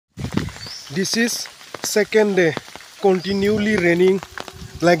This is second day, continually raining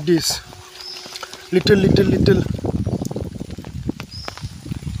like this. Little.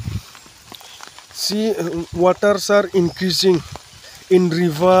 See, waters are increasing in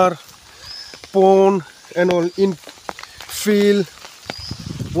river, pond and all. In field,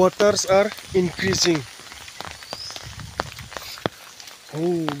 waters are increasing.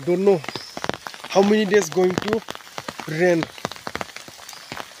 Oh, don't know how many days going to rain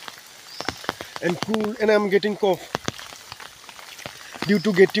and cool, and I'm getting cough due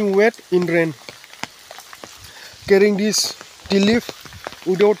to getting wet in rain. Carrying this tea leaf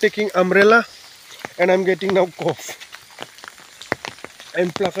without taking umbrella, and I'm getting now cough.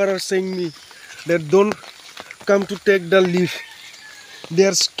 And plucker are saying me that don't come to take the leaf. They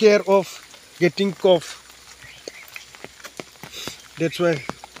are scared of getting cough. That's why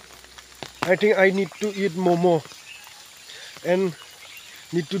I think I need to eat momo and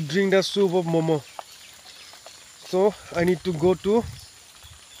need to drink the soup of momo. So I need to go to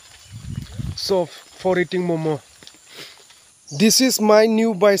shop for eating momo. This is my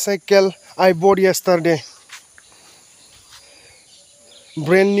new bicycle I bought yesterday.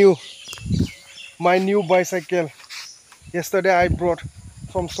 Brand new. My new bicycle. Yesterday I brought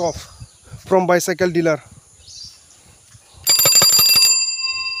from shop, from bicycle dealer.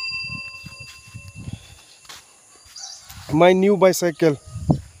 My new bicycle.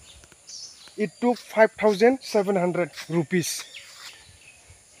 It took 5,700 rupees.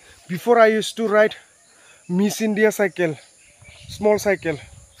 Before I used to ride Miss India cycle, small cycle.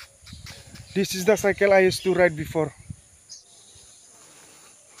 This is the cycle I used to ride before.